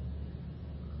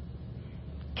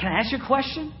 Can I ask you a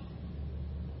question?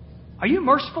 Are you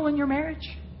merciful in your marriage?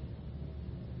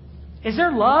 Is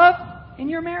there love in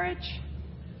your marriage?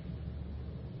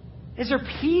 Is there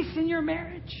peace in your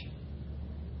marriage?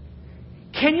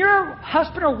 Can your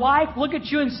husband or wife look at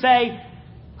you and say,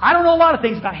 I don't know a lot of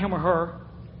things about him or her,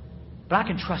 but I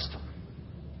can trust him.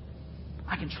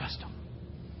 I can trust him.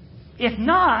 If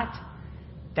not,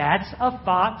 that's a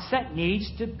fox that needs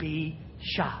to be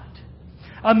shot.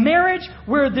 A marriage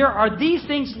where there are these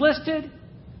things listed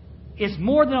is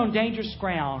more than on dangerous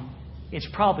ground. It's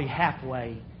probably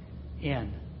halfway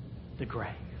in the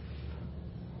grave.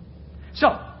 So,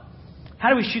 how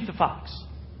do we shoot the fox?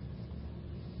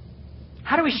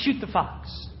 How do we shoot the fox?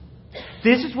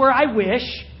 This is where I wish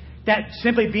that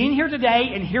simply being here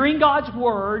today and hearing God's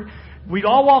Word, we'd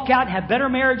all walk out and have better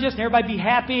marriages and everybody be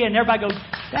happy and everybody goes,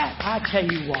 that, I tell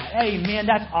you what, amen,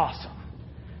 that's awesome.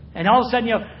 And all of a sudden,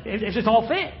 it's just all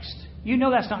fixed. You know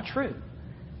that's not true.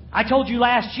 I told you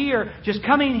last year, just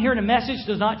coming and hearing a message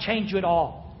does not change you at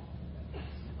all.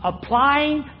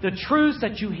 Applying the truths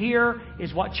that you hear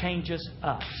is what changes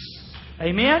us.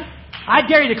 Amen? I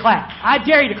dare you to clap. I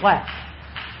dare you to clap.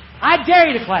 I dare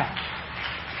you to clap.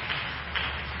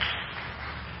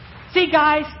 See,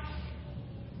 guys,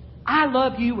 I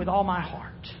love you with all my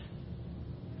heart.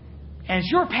 And as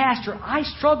your pastor, I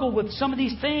struggle with some of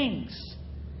these things.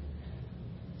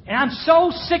 And I'm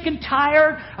so sick and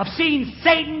tired of seeing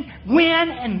Satan win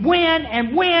and win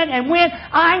and win and win.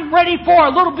 I'm ready for a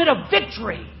little bit of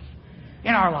victory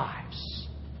in our lives.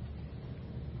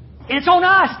 And it's on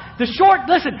us.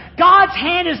 Listen, God's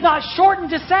hand is not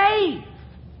shortened to save.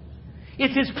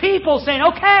 It's His people saying,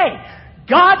 okay,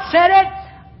 God said it.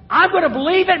 I'm going to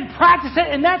believe it and practice it,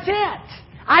 and that's it.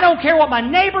 I don't care what my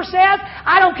neighbor says.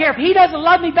 I don't care if he doesn't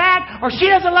love me back or she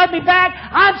doesn't love me back.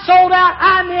 I'm sold out.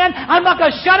 I'm in. I'm not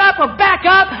going to shut up or back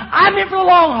up. I'm in for the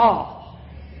long haul.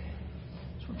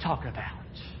 That's what I'm talking about.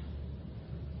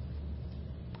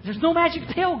 There's no magic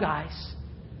pill, guys.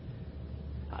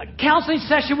 A counseling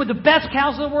session with the best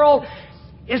counselor in the world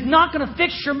is not going to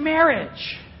fix your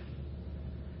marriage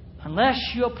unless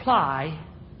you apply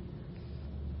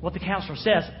what the counselor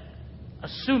says,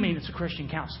 assuming it's a Christian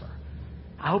counselor.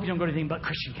 I hope you don't go to anything but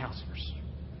Christian counselors.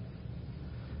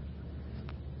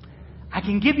 I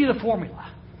can give you the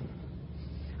formula.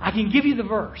 I can give you the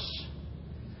verse.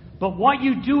 But what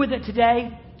you do with it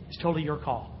today is totally your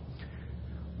call.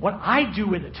 What I do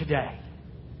with it today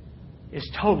is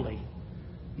totally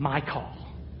my call.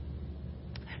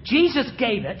 Jesus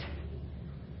gave it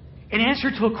in answer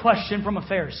to a question from a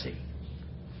Pharisee.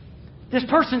 This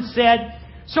person said,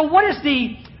 so what is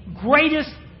the greatest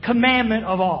commandment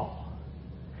of all?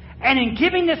 And in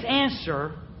giving this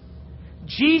answer,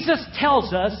 Jesus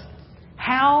tells us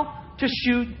how to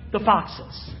shoot the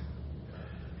foxes.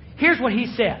 Here's what He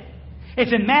said.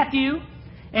 It's in Matthew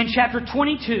in chapter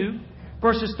 22,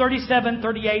 verses 37,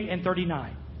 38, and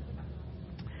 39.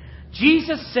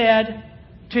 Jesus said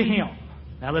to him,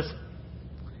 now listen.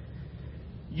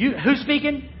 Who's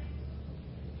speaking?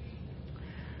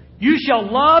 You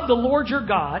shall love the Lord your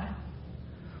God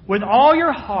with all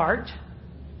your heart,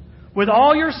 with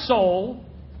all your soul,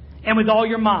 and with all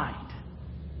your mind.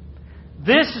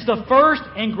 This is the first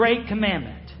and great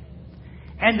commandment.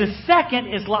 And the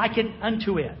second is like it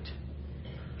unto it.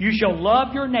 You shall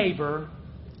love your neighbor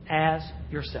as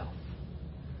yourself.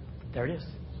 There it is.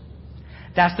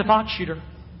 That's the fox shooter.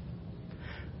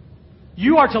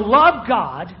 You are to love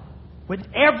God with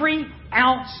every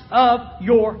ounce of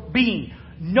your being.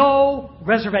 No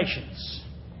reservations.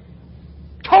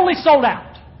 Totally sold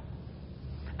out.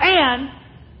 And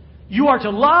you are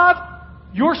to love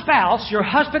your spouse, your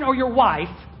husband or your wife,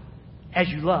 as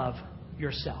you love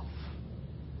yourself.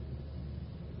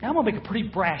 Now I'm going to make a pretty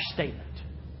brash statement.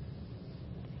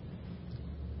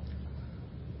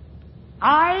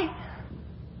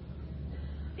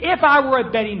 If I were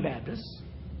a betting Baptist,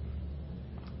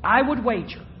 I would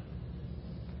wager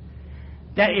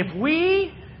that if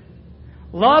we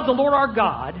love the Lord our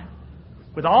God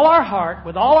with all our heart,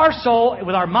 with all our soul,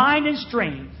 with our mind and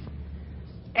strength,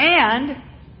 and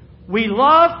we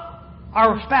love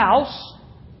our spouse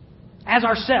as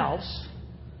ourselves,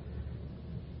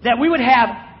 that we would have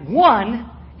one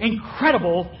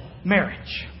incredible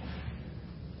marriage.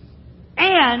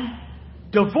 And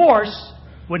divorce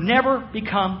would never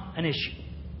become an issue.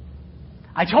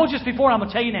 I told you this before, and I'm going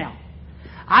to tell you now.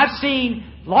 I've seen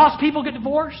lost people get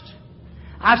divorced.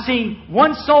 I've seen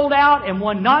one sold out and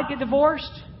one not get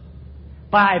divorced.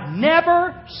 But I've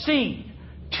never seen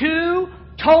two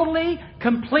totally,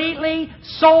 completely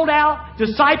sold out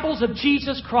disciples of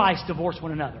Jesus Christ divorce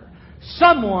one another.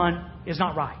 Someone is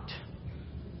not right.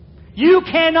 You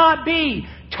cannot be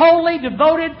totally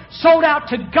devoted, sold out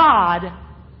to God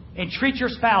and treat your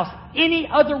spouse any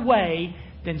other way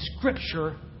than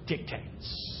Scripture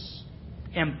dictates.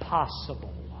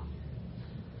 Impossible.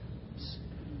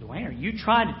 Dwayne, are you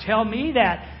trying to tell me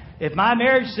that if my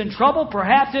marriage is in trouble,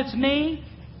 perhaps it's me?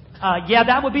 Yeah,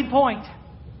 that would be the point.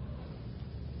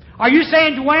 Are you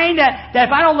saying, Dwayne, that if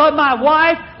I don't love my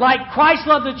wife like Christ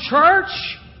loved the church,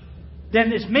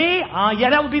 then it's me? Yeah,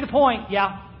 that would be the point.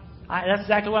 Yeah, that's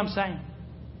exactly what I'm saying.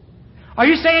 Are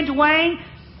you saying, Dwayne,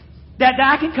 that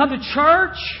I can come to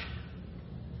church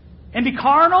and be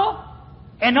carnal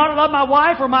and not love my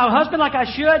wife or my husband like I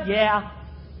should? Yeah.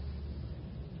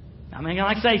 I mean,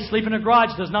 like I say, sleep in a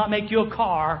garage does not make you a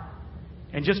car,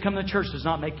 and just coming to church does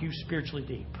not make you spiritually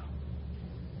deep.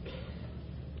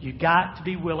 You've got to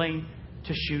be willing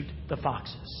to shoot the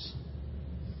foxes.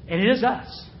 And it is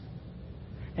us.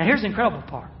 Now, here's the incredible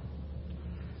part.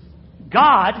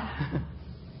 God,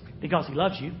 because He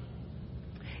loves you,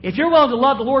 if you're willing to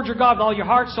love the Lord your God with all your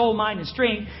heart, soul, mind, and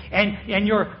strength,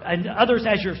 and others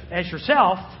as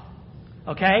yourself,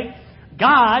 okay,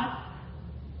 God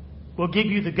will give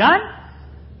you the gun,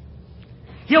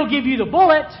 He'll give you the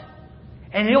bullet,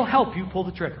 and He'll help you pull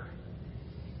the trigger.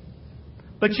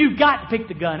 But you've got to pick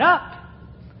the gun up,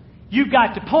 you've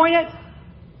got to point it,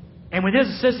 and with His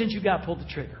assistance, you've got to pull the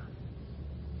trigger.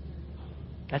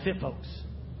 That's it, folks.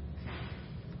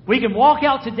 We can walk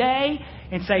out today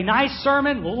and say, nice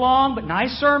sermon, a little long, but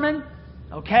nice sermon.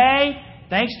 Okay,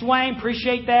 thanks, Dwayne,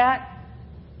 appreciate that.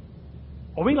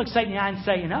 Or we can look Satan in the eye and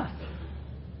say, enough.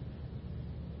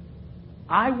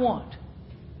 I want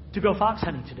to go fox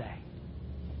hunting today.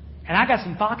 And I got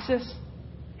some foxes,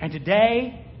 and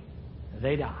today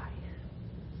they die.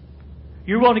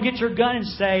 You're willing to get your gun and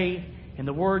say, in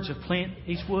the words of Clint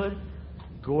Eastwood,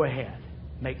 go ahead,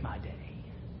 make my day.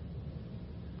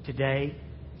 Today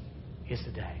is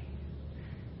the day.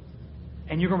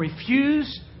 And you're going to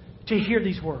refuse to hear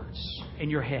these words in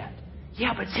your head.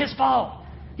 Yeah, but it's his fault.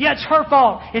 Yeah, it's her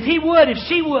fault. If he would, if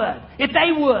she would, if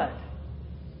they would.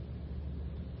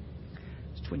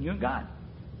 It's between you and God.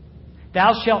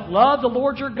 Thou shalt love the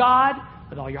Lord your God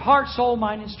with all your heart, soul,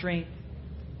 mind, and strength,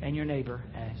 and your neighbor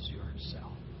as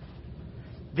yourself.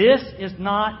 This is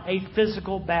not a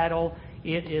physical battle.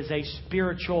 It is a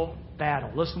spiritual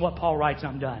battle. Listen to what Paul writes,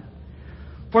 and I'm done.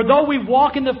 For though we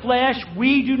walk in the flesh,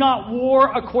 we do not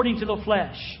war according to the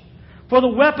flesh. For the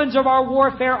weapons of our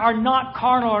warfare are not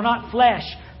carnal or not flesh,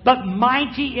 but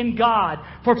mighty in God,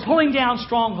 for pulling down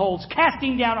strongholds,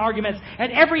 casting down arguments,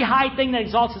 and every high thing that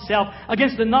exalts itself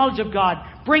against the knowledge of God,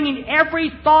 bringing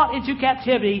every thought into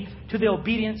captivity to the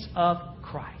obedience of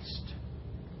Christ.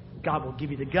 God will give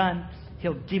you the gun,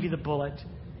 He'll give you the bullet,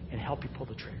 and help you pull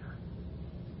the trigger.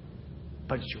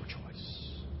 But it's your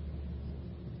choice.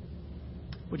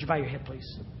 Would you bow your head,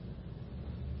 please?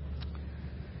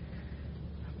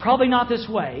 Probably not this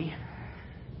way,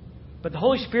 but the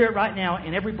Holy Spirit right now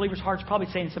in every believer's heart is probably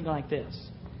saying something like this.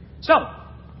 So,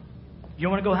 you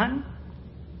want to go hunting?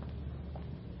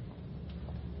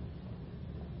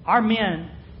 Our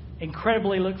men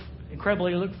incredibly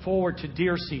look forward to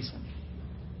deer season.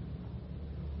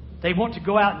 They want to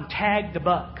go out and tag the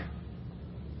buck.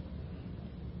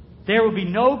 There will be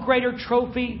no greater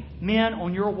trophy men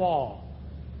on your wall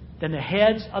than the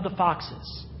heads of the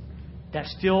foxes that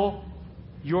steal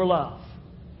your love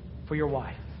for your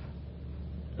wife.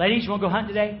 Ladies, you want to go hunt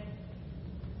today?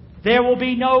 There will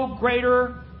be no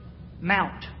greater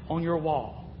mount on your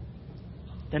wall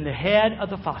than the head of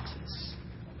the foxes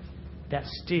that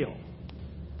steal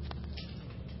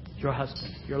your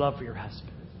husband, your love for your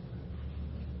husband.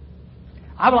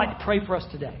 I would like to pray for us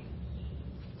today.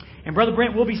 And Brother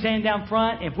Brent will be standing down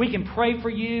front. If we can pray for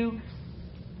you,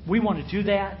 we want to do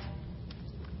that.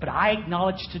 But I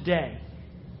acknowledge today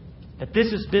that this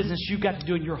is business you've got to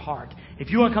do in your heart.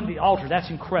 If you want to come to the altar, that's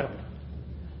incredible.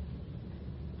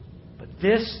 But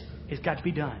this has got to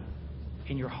be done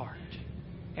in your heart.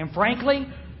 And frankly,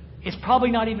 it's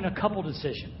probably not even a couple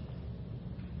decision.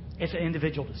 It's an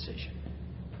individual decision.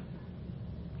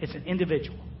 It's an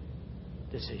individual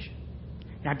decision.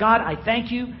 Now, God, I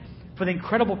thank you for the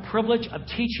incredible privilege of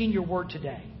teaching your word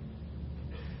today.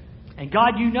 And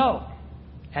God, you know,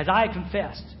 as I have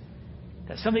confessed,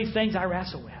 that some of these things I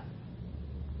wrestle with.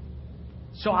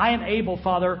 So I am able,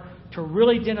 Father, to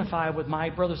really identify with my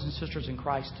brothers and sisters in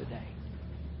Christ today.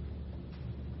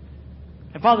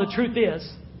 And Father, the truth is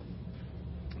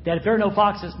that if there are no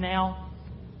foxes now,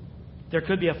 there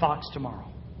could be a fox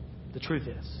tomorrow. The truth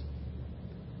is.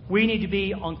 We need to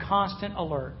be on constant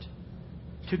alert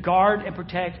to guard and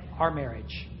protect our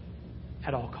marriage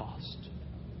at all cost.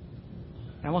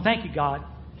 And I want to thank you, God.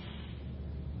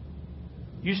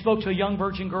 You spoke to a young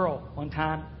virgin girl one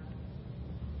time,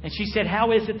 and she said,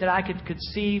 how is it that I could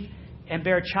conceive and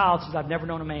bear a child since I've never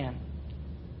known a man?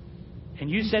 And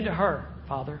you said to her,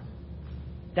 Father,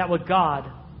 that with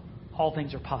God, all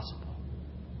things are possible.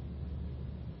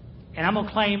 And I'm going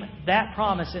to claim that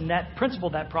promise and that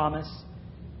principle, that promise,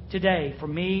 today for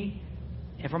me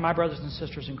and for my brothers and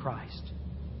sisters in Christ.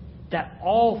 That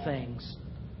all things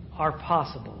are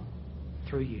possible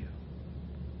through you.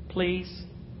 Please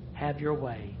have your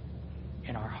way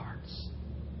in our hearts.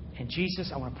 And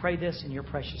Jesus, I want to pray this in your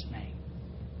precious name.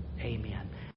 Amen.